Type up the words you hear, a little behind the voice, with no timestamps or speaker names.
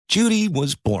Judy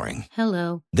was boring.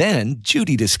 Hello. Then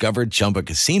Judy discovered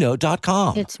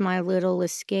ChumbaCasino.com. It's my little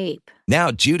escape. Now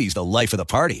Judy's the life of the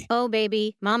party. Oh,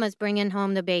 baby, mama's bringing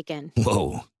home the bacon.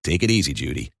 Whoa, take it easy,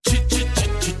 Judy.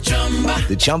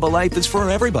 The Chumba life is for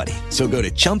everybody. So go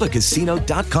to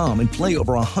ChumbaCasino.com and play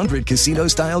over 100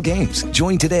 casino-style games.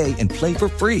 Join today and play for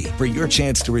free for your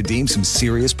chance to redeem some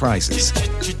serious prizes.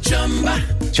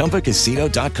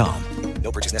 ChumbaCasino.com.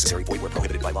 No purchase necessary. Void where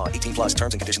prohibited by law. 18 plus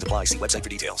terms and conditions apply. See website for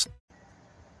details.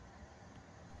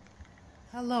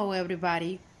 Hello,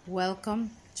 everybody. Welcome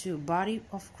to Body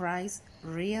of Christ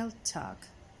Real Talk.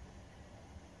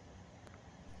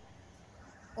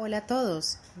 Hola a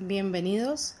todos.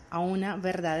 Bienvenidos a una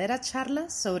verdadera charla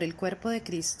sobre el cuerpo de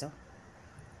Cristo.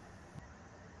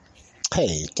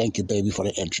 Hey, thank you, baby, for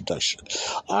the introduction.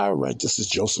 All right, this is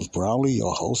Joseph Brownlee,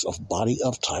 your host of Body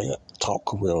of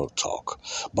Talk, Real Talk.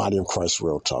 Body of Christ,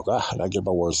 Real Talk. I get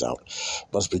my words out.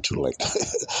 Must be too late.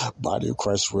 Body of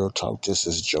Christ, Real Talk. This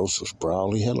is Joseph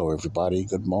Brownlee. Hello, everybody.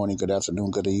 Good morning, good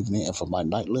afternoon, good evening. And for my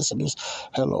night listeners,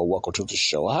 hello, welcome to the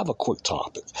show. I have a quick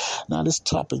topic. Now, this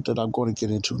topic that I'm going to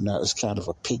get into now is kind of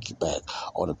a piggyback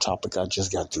on a topic I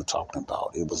just got through talking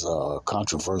about. It was a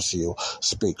controversial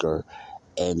speaker,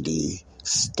 Andy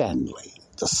Stanley,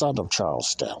 the son of Charles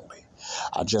Stanley.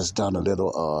 I just done a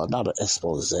little, not an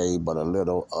expose, but a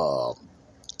little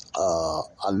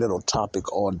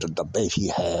topic on the debate he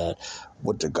had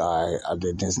with the guy.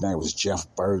 His name was Jeff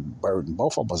Burton.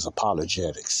 Both of them was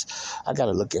apologetics. I got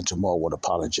to look into more what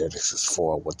apologetics is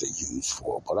for, what they use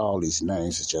for. But all these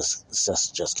names is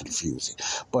just confusing.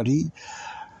 But the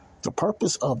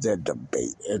purpose of that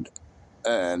debate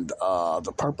and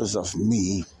the purpose of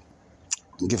me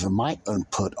giving my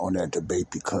input on that debate,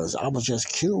 because I was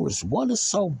just curious, what is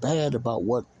so bad about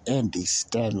what Andy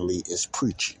Stanley is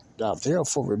preaching? Now,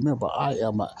 therefore, remember, I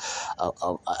am an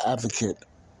advocate,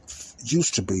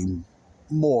 used to be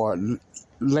more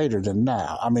later than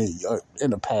now. I mean,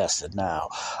 in the past and now,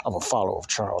 I'm a follower of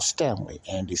Charles Stanley,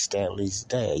 Andy Stanley's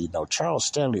dad. You know, Charles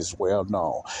Stanley is well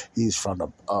known. He's from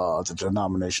the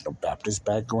denominational Baptist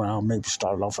background, maybe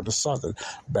started off with the Southern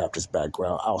Baptist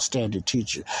background, outstanding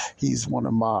teacher. He's one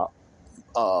of my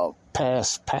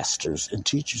past pastors and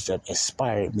teachers that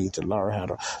inspired me to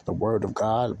learn the Word of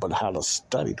God, but how to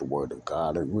study the Word of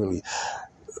God and really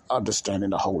understanding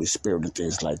the Holy Spirit and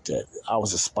things like that. I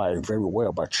was inspired very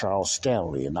well by Charles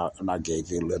Stanley, and I gave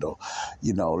you a little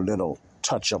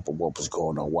touch up of what was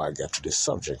going on, why I got to this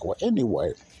subject. Well,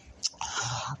 anyway,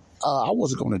 I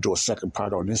wasn't going to do a second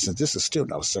part on this, and this is still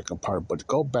not a second part, but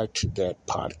go back to that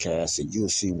podcast and you'll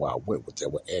see why I went with that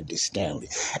with Andy Stanley.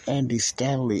 Andy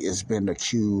Stanley has been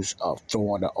accused of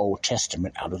throwing the Old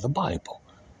Testament out of the Bible.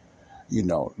 You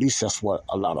know, at least that's what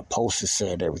a lot of posters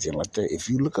say and everything like that. If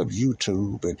you look up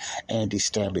YouTube and Andy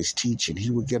Stanley's teaching, he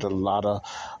would get a lot of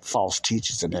false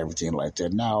teachers and everything like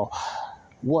that. Now,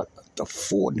 what the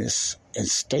fullness and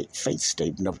faith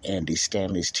statement of Andy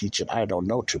Stanley's teaching, I don't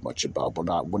know too much about, but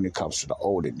not when it comes to the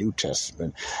Old and New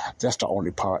Testament. That's the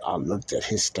only part I looked at,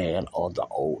 his stand on the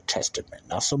Old Testament.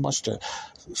 Not so much the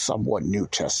somewhat New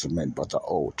Testament, but the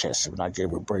Old Testament. I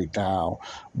gave a breakdown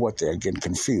what they're getting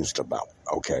confused about.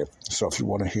 Okay, so if you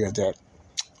want to hear that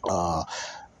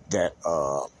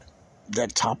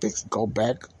topic, go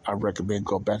back. I recommend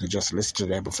go back and just listen to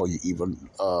that before you even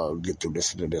get through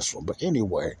listening to this one. But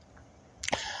anyway,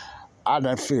 I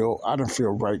don't feel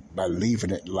right by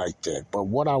leaving it like that. But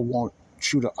what I want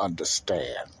you to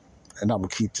understand, and I'm going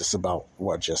to keep this about,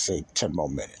 what I just said, 10 more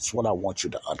minutes. What I want you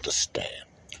to understand,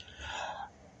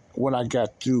 when I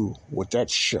got through with that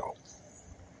show,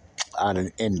 I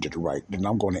didn't end it right. And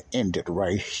I'm going to end it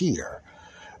right here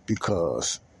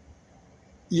because,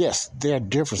 yes, there are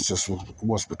differences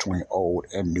was between Old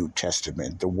and New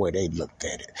Testament, the way they looked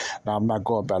at it. Now, I'm not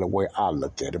going by the way I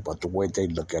looked at it, but the way they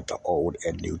look at the Old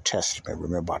and New Testament.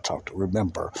 Remember,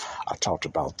 I talked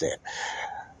about that.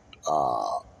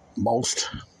 I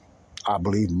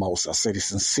believe most, I say this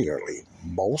sincerely,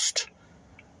 most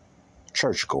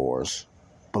churchgoers,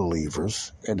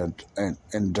 believers in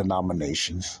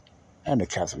denominations and the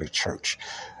Catholic Church,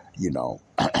 you know,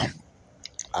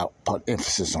 I put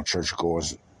emphasis on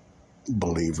churchgoers,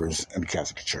 believers in the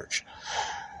Catholic Church,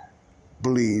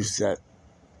 believes that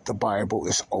the Bible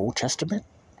is Old Testament,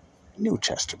 New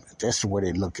Testament. That's the way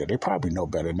they look at it. They probably know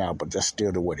better now, but that's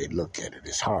still the way they look at it.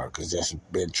 It's hard because that's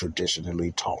been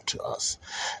traditionally taught to us.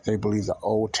 They believe the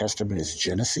Old Testament is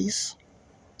Genesis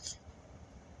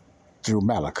through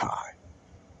Malachi.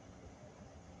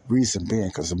 Reason being,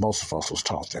 because most of us was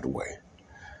taught that way.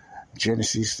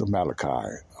 Genesis to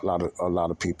Malachi. A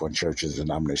lot of people in churches and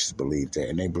denominations believe that,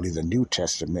 and they believe the New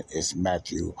Testament is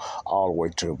Matthew all the way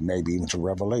to maybe even to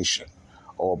Revelation,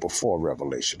 or before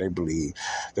Revelation. They believe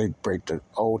they break the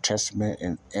Old Testament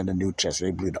and the New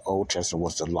Testament. They believe the Old Testament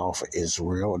was the law for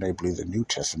Israel, and they believe the New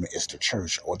Testament is the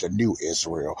church or the new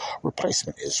Israel,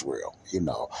 replacement Israel.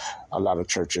 A lot of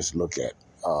churches look at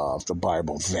the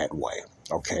Bible that way.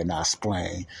 Okay, and I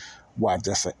explain why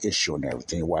that's an issue and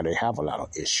everything, why they have a lot of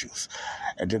issues.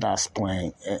 And then I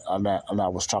explained, and I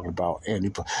was talking about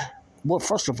Andy. Well,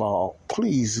 first of all,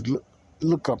 please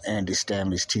look up Andy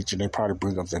Stanley's teaching. They probably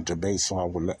bring up the debate, so I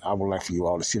would like for you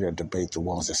all to see that debate, the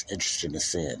ones that's interested in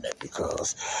saying that,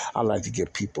 because I like to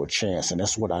give people a chance, and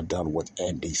that's what I've done with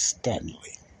Andy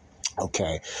Stanley.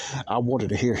 Okay, I wanted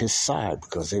to hear his side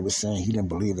because they were saying he didn't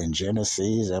believe in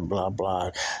Genesis and blah,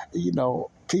 blah.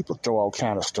 People throw all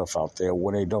kind of stuff out there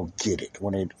when they don't get it,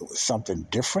 when they something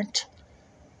different.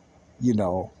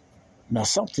 Now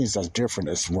some things that's different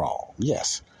is wrong,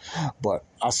 yes. But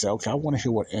I said, okay, I want to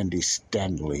hear what Andy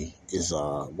Stanley is,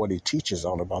 what he teaches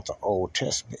on about the Old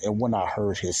Testament. And when I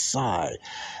heard his side,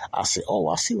 I said, oh,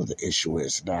 I see what the issue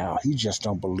is now. He just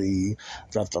don't believe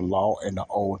that the law in the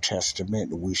Old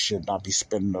Testament, we should not be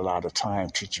spending a lot of time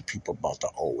teaching people about the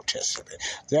Old Testament.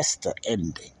 That's the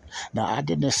ending. Now, I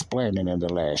didn't explain it in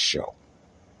the last show,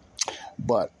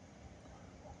 but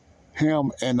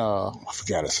him and, I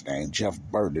forgot his name, Jeff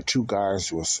Burton, the two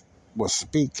guys was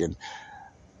speaking.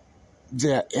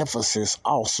 Their emphasis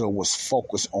also was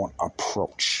focused on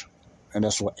approach. And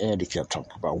that's what Andy kept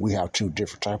talking about. We have two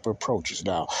different type of approaches.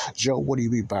 Now, Joe, what do you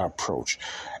mean by approach?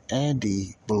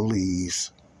 Andy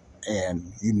believes,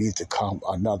 and you need to come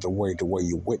another way, the way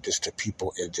you witness to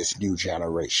people in this new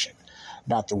generation,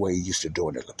 not the way you used to do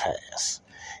it in the past.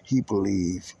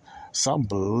 Some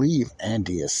believe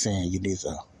Andy is saying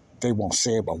they won't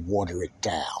say it, but water it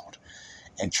down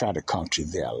and try to come to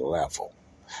their level.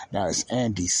 Now, is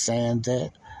Andy saying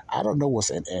that? I don't know what's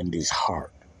in Andy's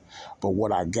heart. But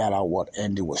what I got out, what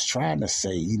Andy was trying to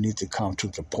say, you need to come to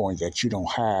the point that you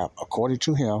don't have, according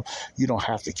to him, you don't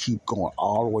have to keep going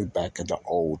all the way back in the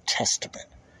Old Testament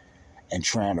and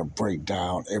trying to break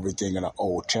down everything in the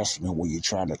Old Testament when you're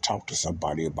trying to talk to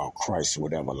somebody about Christ or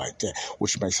whatever like that,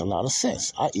 which makes a lot of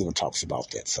sense. I even talk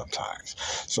about that sometimes.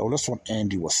 So that's what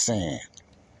Andy was saying.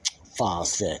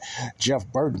 That Jeff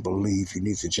Burton believed you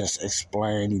need to just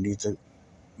explain, you need to,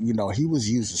 he was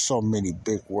using so many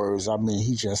big words. I mean,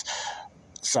 he just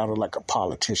sounded like a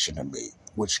politician to me,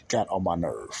 which got on my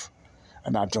nerve.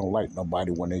 And I don't like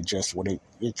nobody when they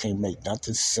can't make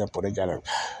nothing simple. They got to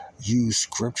use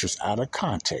scriptures out of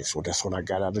context. Well, that's what I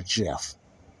got out of Jeff.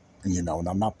 And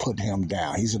I'm not putting him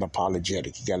down. He's an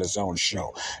apologetic. He got his own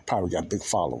show. Probably got big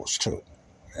followers, too,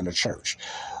 in the church.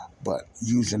 But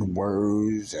using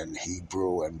words and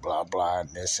Hebrew and blah, blah, and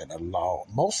this and the law,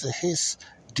 most of his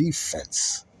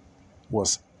defense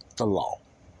was the law.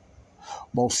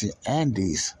 Most of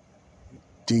Andy's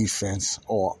defense,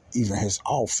 or even his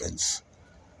offense,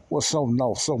 was so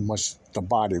much the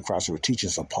body of Christ, the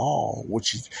teachings of Paul,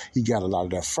 which he got a lot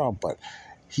of that from, but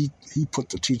he put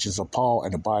the teachings of Paul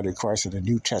and the body of Christ in the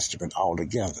New Testament all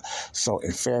together. So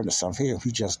in fairness of him,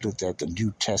 he just looked at the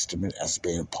New Testament as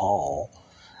being Paul's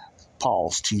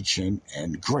teaching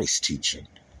and grace teaching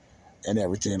and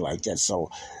everything like that.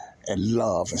 So, and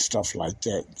love and stuff like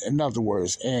that. In other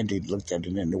words, Andy looked at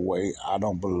it in the way I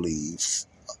don't believe,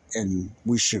 and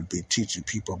we should be teaching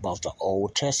people about the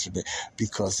Old Testament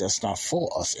because that's not for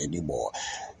us anymore.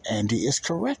 Andy is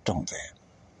correct on that.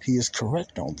 He is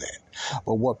correct on that.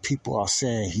 But what people are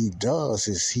saying he does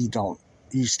is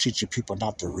he's teaching people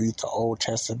not to read the Old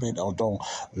Testament or don't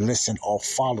listen or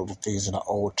follow the things in the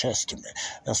Old Testament.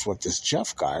 That's what this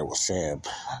Jeff guy was saying.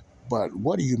 But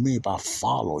what do you mean by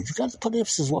follow? You got to put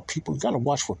emphasis on you got to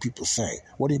watch what people say.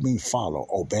 What do you mean follow?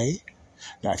 Obey?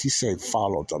 Now, if you say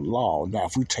follow the law, now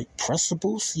if we take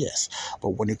principles, yes. But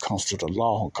when it comes to the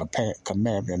law and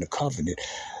commandment and the covenant,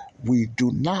 we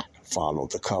do not follow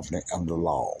the covenant and the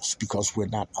laws because we're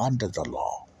not under the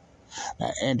law.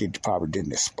 Now, Andy probably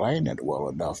didn't explain it well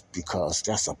enough because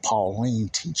that's a Pauline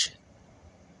teaching.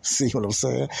 See what I'm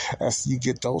saying? As you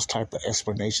get those type of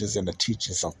explanations in the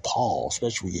teachings of Paul,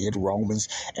 especially when you hit Romans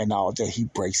and all that, he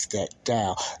breaks that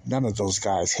down. None of those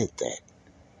guys hit that.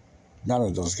 None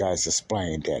of those guys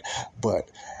explained that. But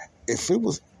if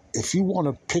you want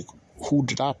to pick who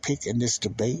did I pick in this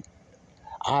debate,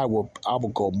 I will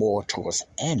go more towards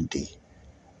Andy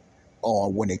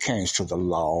on when it came to the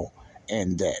law.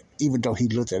 And that even though he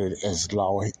looked at it as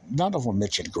law, none of them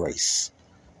mentioned grace.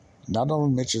 None of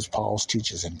them mentions Paul's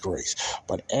teachings and grace.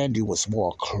 But Andy was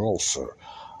more closer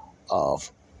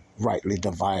of rightly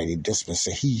dividing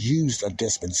dispensation. He used a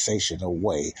dispensational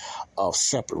way of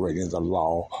separating the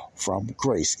law from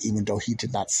grace, even though he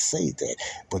did not say that,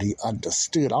 but he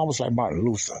understood, almost like Martin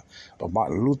Luther. But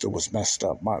Martin Luther was messed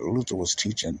up. Martin Luther was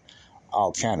teaching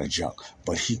all kind of junk,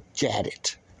 but he got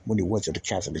it when he went to the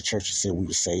Catholic Church and said we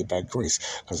were saved by grace,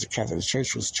 because the Catholic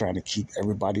Church was trying to keep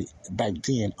everybody back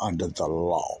then under the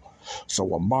law. So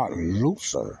when Martin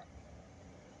Luther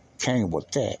came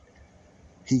with that,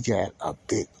 he got a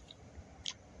big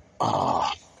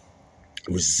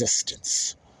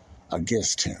resistance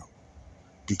against him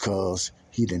because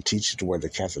he didn't teach it the way the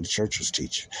Catholic Church was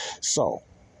teaching. So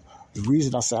the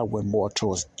reason I say I went more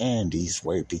towards Andy's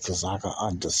way, because I can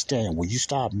understand when you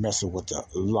start messing with the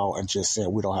law and just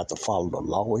saying we don't have to follow the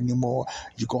law anymore,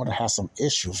 you're going to have some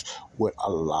issues with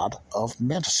a lot of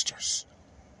ministers.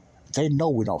 They know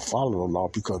we don't follow the law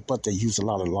but they use a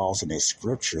lot of laws in their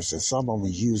scriptures, and some of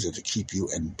them use it to keep you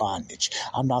in bondage.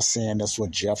 I'm not saying that's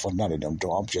what Jeff or none of them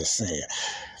do. I'm just saying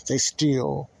they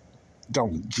still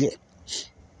don't get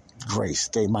grace.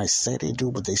 They might say they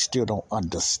do, but they still don't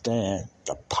understand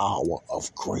the power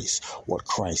of grace, what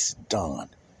Christ done.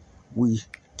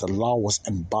 The law was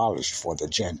abolished for the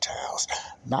Gentiles,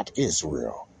 not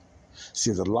Israel.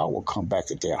 See, the law will come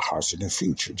back at their hearts in the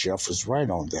future. Jeff was right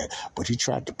on that, but he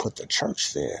tried to put the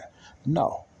church there.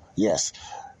 No. Yes,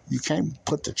 you can't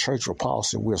put the church where Paul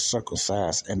said we're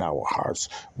circumcised in our hearts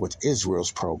with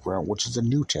Israel's program, which is the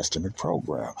New Testament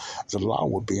program. The law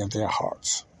will be in their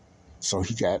hearts. So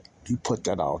he put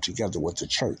that all together with the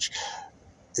church.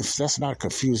 If that's not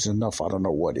confusing enough, I don't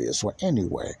know what is. Well,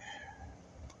 anyway,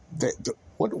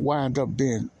 what wound up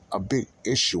being a big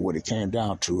issue when it came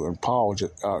down to, and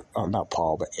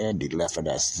Andy left it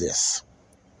as this,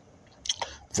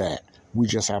 that we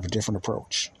just have a different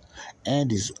approach.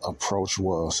 Andy's approach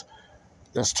was,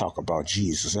 let's talk about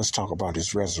Jesus. Let's talk about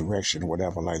his resurrection or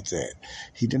whatever like that.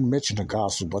 He didn't mention the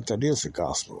gospel, but that is the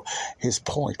gospel. His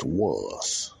point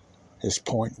was,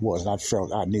 and I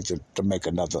felt I needed to make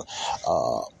another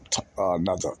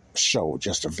show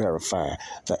just to verify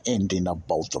the ending of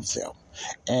both of them.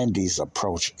 Andy's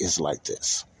approach is like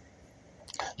this.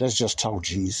 Let's just talk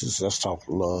Jesus. Let's talk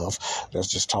love. Let's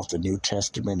just talk the New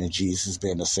Testament and Jesus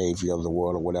being the Savior of the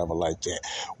world or whatever like that.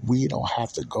 We don't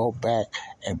have to go back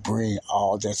and bring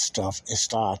all that stuff and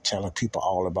start telling people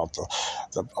all about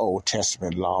the Old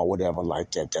Testament law or whatever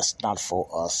like that. That's not for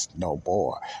us no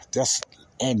more. That's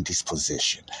Andy's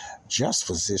position. Jeff's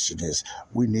position is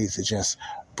we need to just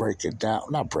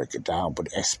not break it down, but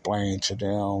explain to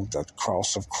them the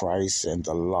cross of Christ and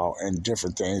the law and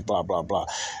different things, blah, blah, blah.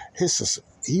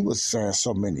 He was saying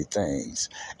so many things.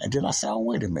 And then I said, oh,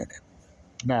 wait a minute.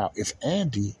 Now, if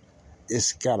Andy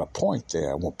has got a point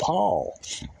there, when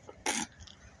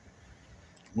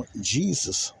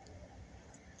Jesus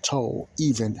told,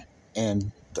 even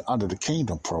in the Under the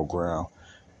Kingdom program,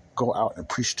 go out and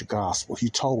preach the gospel, he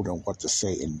told them what to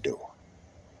say and do.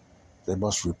 They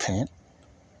must repent,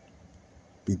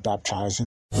 be baptized.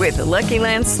 With the Lucky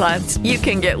Land Slots, you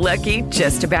can get lucky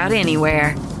just about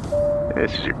anywhere.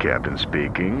 This is your captain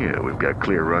speaking. We've got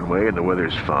clear runway and the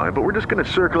weather's fine, but we're just going to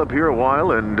circle up here a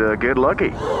while and get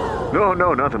lucky.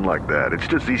 No, nothing like that. It's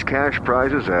just these cash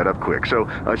prizes add up quick. So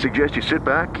I suggest you sit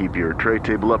back, keep your tray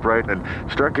table upright, and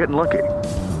start getting lucky.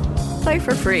 Play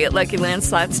for free at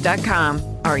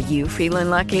LuckyLandSlots.com. Are you feeling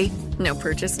lucky? No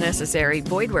purchase necessary.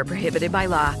 Void where prohibited by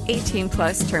law. 18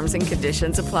 plus terms and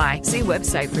conditions apply. See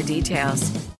website for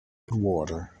details.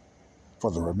 Water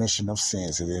for the remission of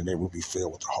sins, and then they will be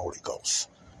filled with the Holy Ghost.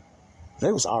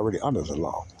 They was already under the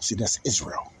law. See, that's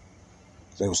Israel.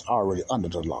 They was already under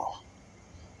the law.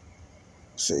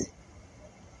 See,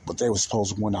 but they were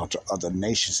supposed to went out to other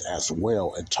nations as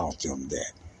well and taught them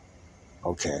that.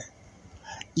 Okay.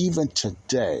 Even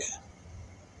today,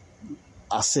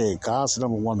 I said God's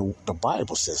number one, the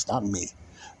Bible says, not me,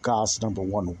 God's number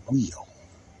one will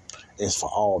is for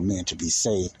all men to be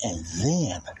saved and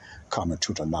then come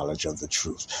into the knowledge of the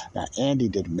truth. Now, Andy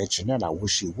didn't mention that. I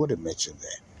wish he would have mentioned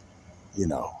that.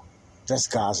 That's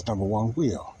God's number one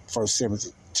will. 1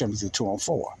 Timothy 2:4.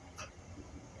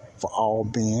 For all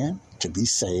men to be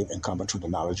saved and come into the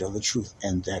knowledge of the truth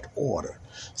in that order.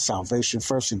 Salvation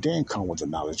first and then come with the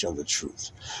knowledge of the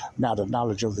truth. Now, the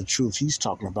knowledge of the truth he's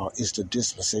talking about is the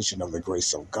dispensation of the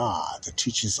grace of God, the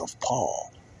teachings of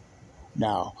Paul.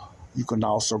 Now, you can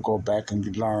also go back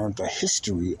and learn the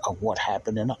history of what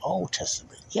happened in the Old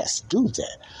Testament. Yes, do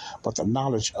that. But the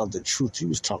knowledge of the truth he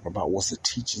was talking about was the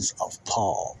teachings of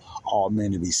Paul. All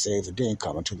men to be saved and then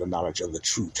come into the knowledge of the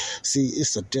truth. See,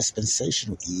 it's a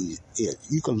dispensational.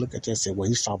 You can look at that and say, well,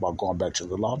 he's talking about going back to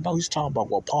the law. No, he's talking about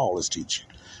what Paul is teaching.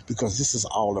 Because this is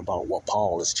all about what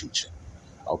Paul is teaching.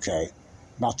 Okay?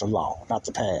 Not the law, not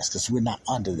the past, because we're not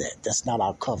under that. That's not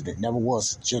our covenant. Never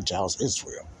was Gentiles,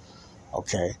 Israel.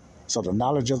 Okay? So the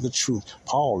knowledge of the truth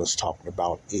Paul is talking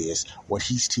about is what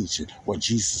he's teaching, what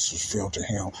Jesus revealed to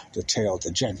him to tell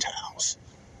the Gentiles.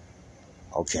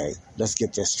 Okay? Let's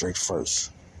get that straight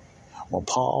first. When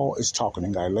Paul is talking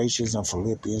in Galatians and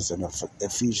Philippians and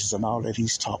Ephesians and all that,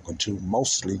 he's talking to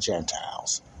mostly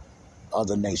Gentiles,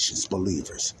 other nations,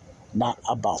 believers, not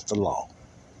about the law.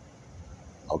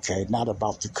 Okay, not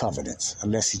about the covenants,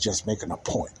 unless he's just making a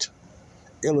point.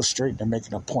 Illustrating and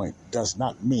making a point does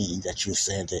not mean that you're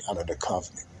saying they're under the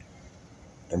covenant.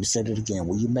 Let me say that again.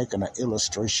 When you're making an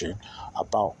illustration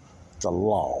about the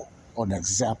law or an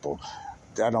example,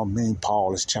 that don't mean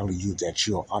Paul is telling you that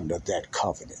you're under that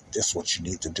covenant. That's what you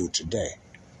need to do today.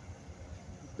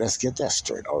 Let's get that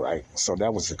straight, all right? So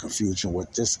that was the confusion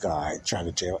with this guy trying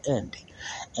to tell Andy.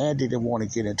 Andy didn't want to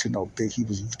get into no big. You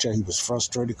could tell he was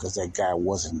frustrated because that guy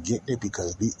wasn't getting it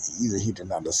because either he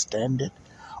didn't understand it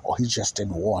or he just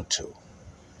didn't want to.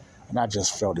 And I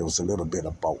just felt it was a little bit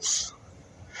of both.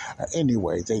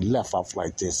 Anyway, they left off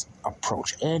like this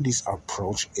approach. Andy's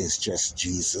approach is just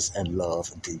Jesus and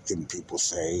love and getting people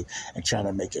saved and trying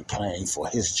to make it plain for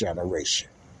his generation.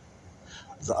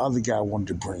 The other guy wanted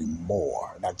to bring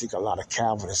more. And I think a lot of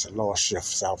Calvinists and Lordship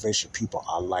salvation people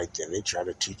are like that. They try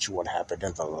to teach you what happened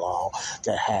in the law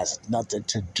that has nothing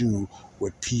to do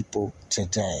with people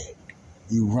today.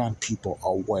 You run people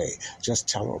away. Just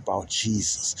tell them about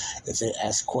Jesus. If they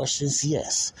ask questions,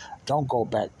 yes. Don't go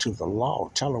back to the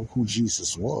law. Tell them who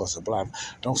Jesus was.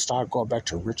 Don't start going back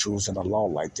to rituals and the law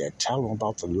like that. Tell them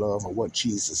about the love and what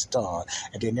Jesus done,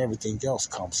 and then everything else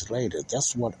comes later.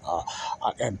 That's what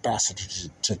an ambassador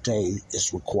today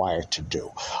is required to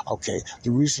do. Okay,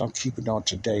 the reason I'm keeping on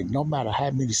today, no matter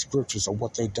how many scriptures or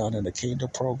what they've done in the Kingdom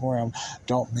program,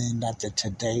 don't mean that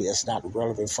today is not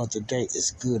relevant for today.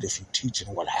 It's good if you're teaching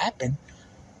what happened.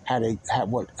 What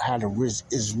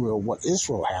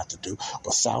Israel had to do,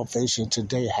 but salvation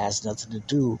today has nothing to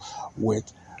do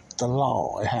with the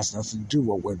law. It has nothing to do with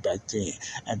what went back then,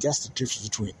 and that's the difference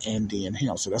between Andy and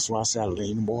him. So that's why I say I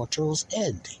lean more towards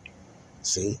Andy.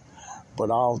 See,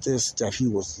 but all this that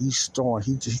he's throwing,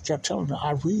 he kept telling me,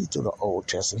 I read through the Old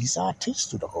Testament. He said, I teach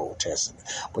through the Old Testament,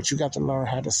 but you got to learn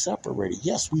how to separate it.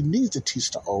 Yes, we need to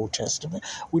teach the Old Testament.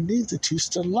 We need to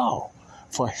teach the law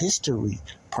for history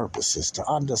purposes, to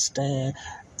understand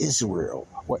Israel,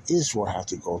 what Israel had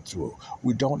to go through.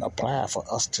 We don't apply for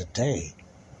us today,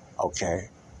 okay?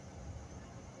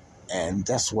 And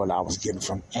that's what I was getting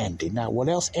from Andy. Now, what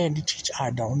else Andy teaches,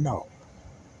 I don't know.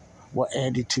 What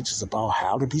Andy teaches about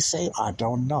how to be saved, I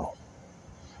don't know.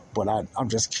 But I'm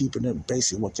just keeping it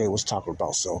basically what they was talking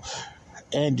about. So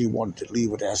Andy wanted to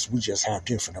leave it as we just have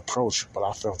different approach, but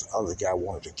I felt the other guy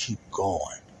wanted to keep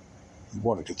going. He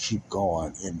wanted to keep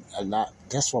going, and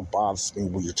that's what bothers me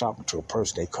when you're talking to a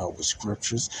person they come with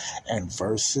scriptures and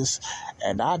verses,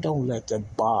 and I don't let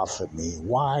that bother me.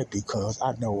 Why? Because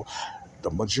I know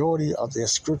the majority of their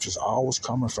scriptures are always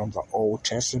coming from the Old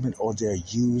Testament, or they'll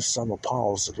use some of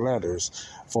Paul's letters,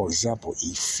 for example,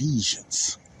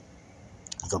 Ephesians,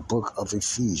 the book of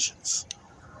Ephesians.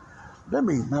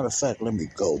 Matter of fact, let me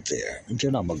go there, and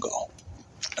then I'm going to go.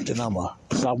 And then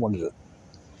because I wanted to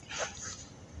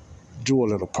do a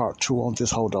little part 2 on this.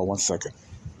 Hold on 1 second.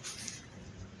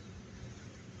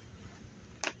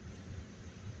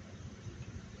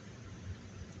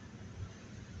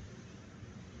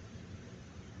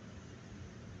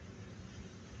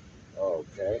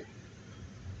 Okay.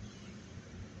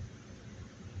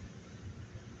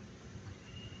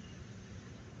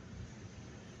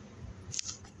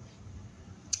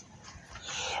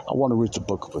 I want to read the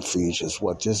book of Ephesians,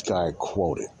 what this guy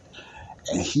quoted.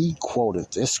 And he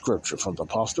quoted this scripture from the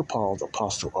Apostle Paul, the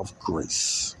Apostle of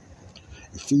Grace,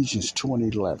 Ephesians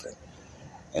 2:11.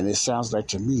 And it sounds like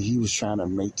to me he was trying to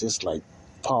make this like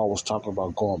Paul was talking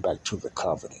about going back to the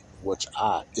covenant, which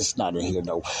it's not in here.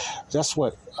 No, that's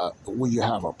what when you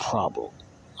have a problem.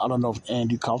 I don't know if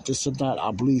Andy caught this or not.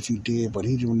 I believe he did, but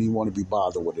he didn't even want to be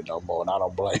bothered with it no more, and I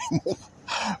don't blame him.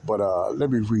 But let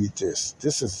me read this.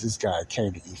 This guy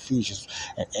came to Ephesians,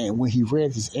 and when he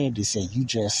read this, Andy said, "You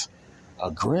just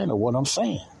agreeing to what I'm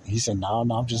saying?" He said, no,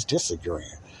 I'm just disagreeing.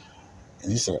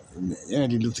 And he said,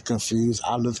 Andy looked confused.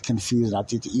 I looked confused. And I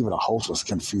think that even the host was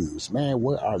confused. Man,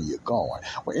 where are you going?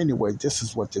 Well, anyway, this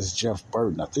is what this Jeff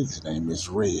Burton, I think his name is,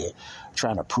 read,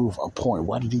 trying to prove a point.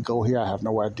 Why did he go here? I have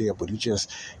no idea. But he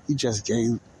just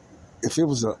gave, if it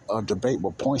was a debate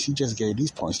with points, he just gave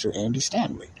these points to Andy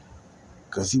Stanley.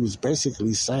 Because he was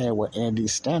basically saying what Andy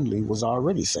Stanley was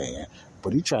already saying.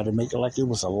 But he tried to make it like it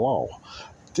was a law.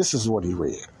 This is what he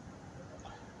read.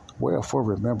 Wherefore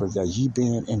remember that ye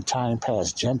being in time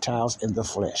past Gentiles in the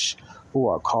flesh, who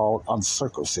are called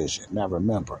uncircumcision. Now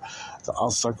remember, the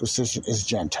uncircumcision is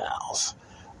Gentiles,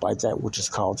 by that which is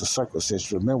called the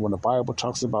circumcision. Remember, when the Bible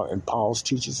talks about, in Paul's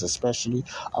teachings especially,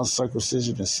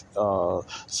 uncircumcision is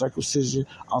circumcision.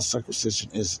 Uncircumcision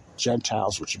is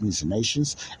Gentiles, which means the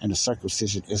nations, and the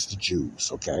circumcision is the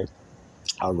Jews, okay?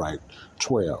 All right,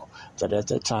 12, that at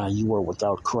that time you were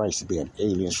without Christ, being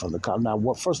aliens from the covenant.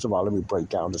 Now, first of all, let me break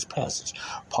down this passage.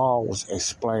 Paul was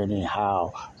explaining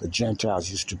how the Gentiles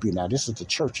used to be. Now, this is the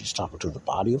church he's talking to, the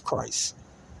body of Christ.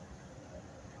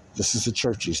 This is the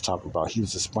church he's talking about. He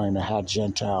was explaining how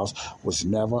Gentiles was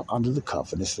never under the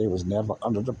covenants. They was never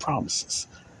under the promises.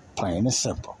 Plain and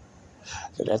simple.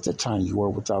 That at the time you were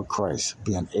without Christ,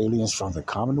 being aliens from the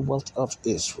commonwealth of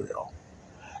Israel,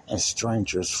 and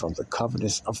strangers from the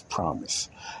covenants of promise,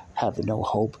 having no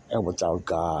hope and without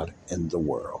God in the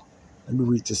world. Let me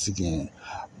read this again.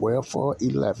 Wherefore,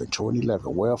 11,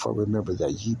 wherefore remember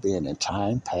that ye being in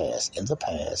time past, in the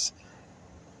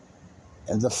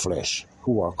flesh,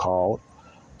 who are called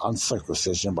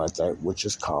uncircumcision, by that which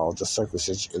is called the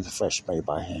circumcision in the flesh made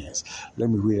by hands. Let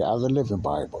me read it out of the Living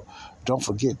Bible. Don't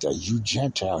forget that you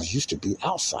Gentiles used to be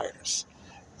outsiders,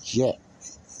 yet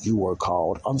you were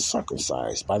called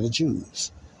uncircumcised by the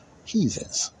Jews,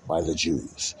 heathens by the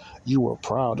Jews. They were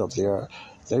proud of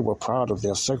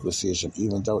their circumcision,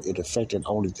 even though it affected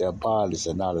only their bodies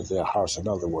and not of their hearts. In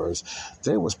other words,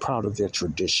 they was proud of their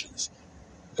traditions.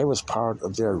 They was part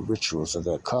of their rituals and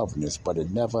their covenants, but it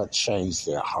never changed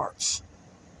their hearts.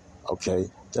 Okay,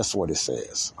 that's what it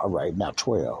says. All right, now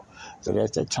 12, that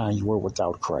at that time you were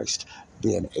without Christ,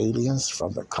 being aliens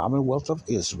from the commonwealth of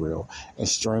Israel and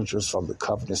strangers from the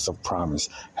covenants of promise,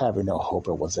 having no hope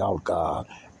and without God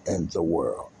in the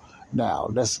world. Now,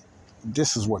 this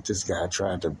is what this guy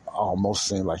tried to almost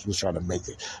seem like he was trying to make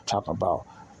it, talking about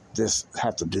this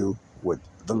had to do with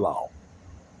the law.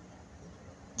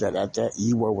 That at that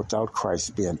ye were without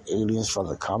Christ, being aliens from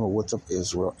the commonwealth of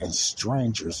Israel and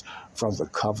strangers from the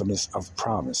covenants of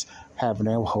promise, having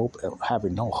no hope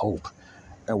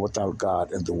and without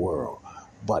God in the world.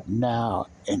 But now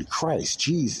in Christ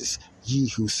Jesus, ye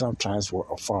who sometimes were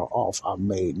afar off are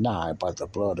made nigh by the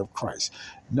blood of Christ.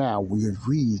 Now, when you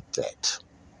read that,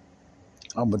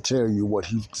 I'm going to tell you what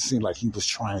he seemed like he was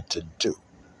trying to do.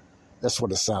 That's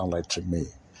what it sounded like to me.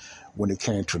 When it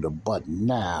came to the but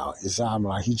now, it sounded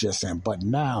like he just saying, but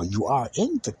now you are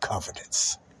in the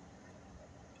covenants.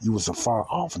 You was afar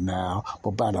off now,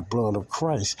 but by the blood of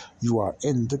Christ, you are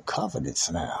in the covenants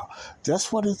now.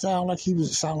 That's what it sounded like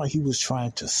he was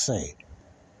trying to say.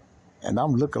 And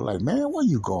I'm looking like, man, where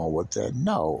you going with that?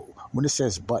 No. When it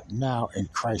says, but now in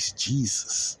Christ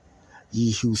Jesus,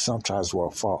 ye who sometimes were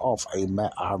far off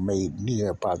are made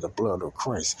near by the blood of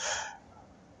Christ.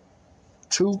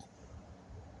 Two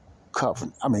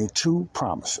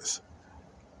promises.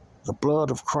 The blood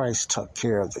of Christ took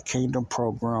care of the kingdom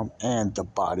program and the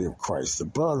body of Christ. The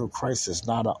blood of Christ is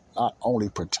not only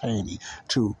pertaining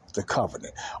to the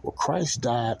covenant. Well, Christ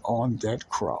died on that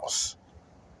cross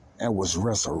and was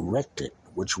resurrected,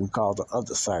 which we call the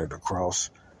other side of the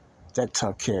cross. That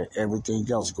took care of everything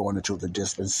else going into the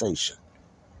dispensation.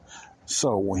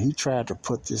 So when he tried to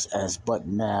put this as, but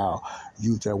now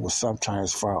you that were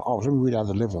sometimes far off, let me read out of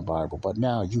the Living Bible, but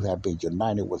now you have been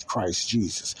united with Christ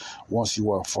Jesus. Once you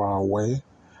were far away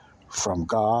from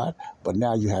God, but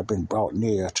now you have been brought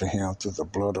near to him through the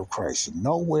blood of Christ.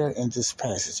 Nowhere in this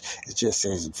passage, it just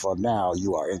says, for now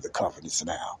you are in the covenants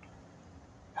now.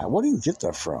 Where do you get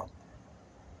that from?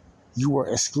 You were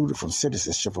excluded from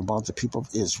citizenship among the people of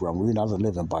Israel. I'm reading out of the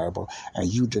Living Bible,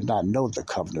 and you did not know the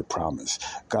covenant promise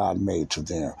God made to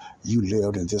them. You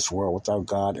lived in this world without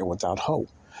God and without hope.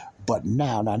 But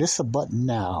now this is a but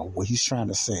now, what he's trying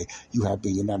to say, you have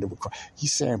been united with Christ.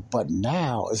 He's saying, but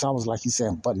now, it's almost like he's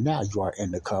saying, but now you are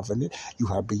in the covenant. You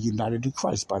have been united in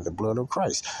Christ by the blood of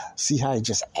Christ. See how he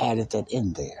just added that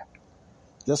in there.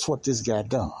 That's what this guy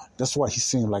done. That's why he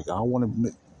seemed like, I don't want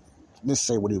to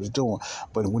missay what he was doing.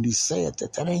 But when he said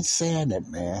that ain't saying that,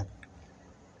 man.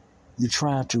 You're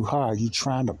trying too hard. You're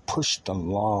trying to push the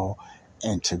law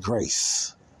into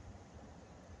grace.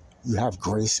 You have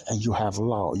grace and you have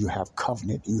law. You have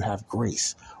covenant, you have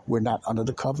grace. We're not under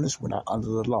the covenants. We're not under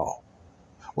the law.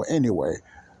 Well, anyway,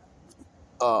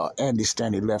 Andy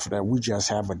Stanley left that. We just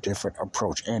have a different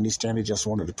approach. Andy Stanley just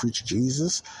wanted to preach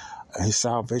Jesus. His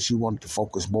salvation, he wanted to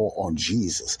focus more on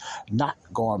Jesus, not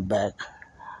going back,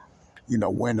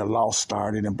 when the law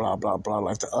started and blah, blah, blah,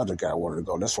 like the other guy wanted to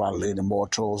go. That's why I leaned more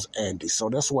towards Andy. So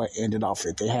that's where it ended off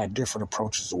at. They had different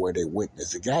approaches to where they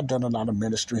witnessed. The guy done a lot of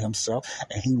ministry himself,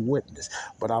 and he witnessed.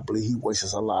 But I believe he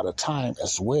wastes a lot of time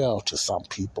as well to some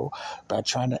people by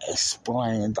trying to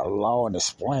explain the law and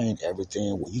explain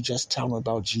everything. When you just tell them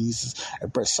about Jesus.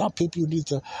 But some people, you need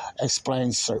to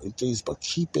explain certain things, but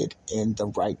keep it in the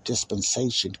right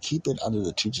dispensation. Keep it under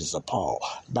the teachings of Paul,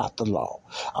 not the law.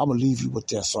 I'm going to leave you with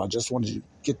that. So I just wanted to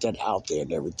get that out there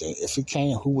and everything. If it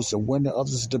came, who was the winner of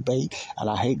this debate, and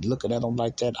I hate looking at them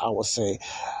like that, I would say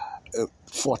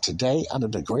for today, under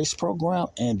the Grace Program,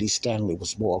 Andy Stanley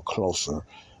was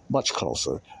much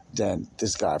closer than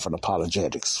this guy from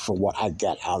Apologetics, from what I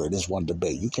got out of this one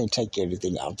debate. You can't take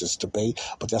anything out of this debate,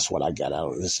 but that's what I got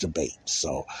out of this debate.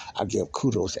 So I give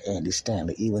kudos to Andy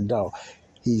Stanley, even though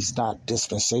he's not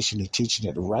dispensationally teaching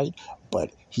it right,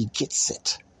 but he gets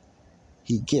it.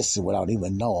 He gets it without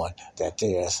even knowing that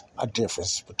there's a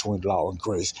difference between law and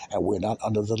grace, and we're not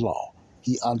under the law.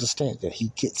 He understands that.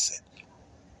 He gets it.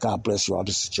 God bless you all.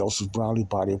 This is Joseph Brownlee,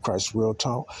 Body of Christ Real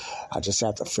Talk. I just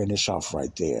have to finish off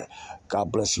right there.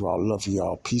 God bless you all. Love you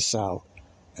all. Peace out.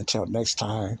 Until next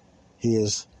time,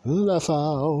 here's Left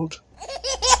Out.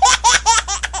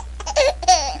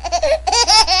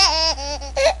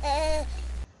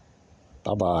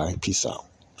 Bye-bye. Peace out.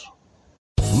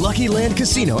 Lucky Land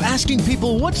Casino, asking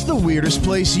people, what's the weirdest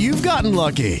place you've gotten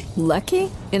lucky?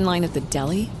 Lucky? In line at the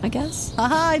deli, I guess?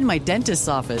 Aha, in my dentist's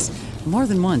office. More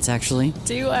than once, actually.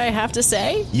 Do I have to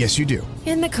say? Yes, you do.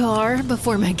 In the car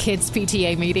before my kids'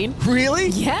 PTA meeting. Really?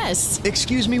 Yes.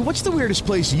 Excuse me, what's the weirdest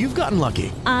place you've gotten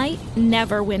lucky? I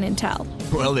never win and tell.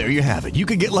 Well, there you have it. You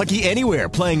can get lucky anywhere,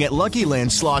 playing at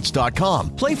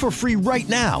LuckyLandSlots.com. Play for free right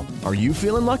now. Are you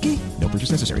feeling lucky? No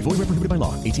purchase necessary. Void where prohibited by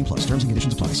law. 18+. Terms and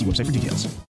conditions apply. See website for details.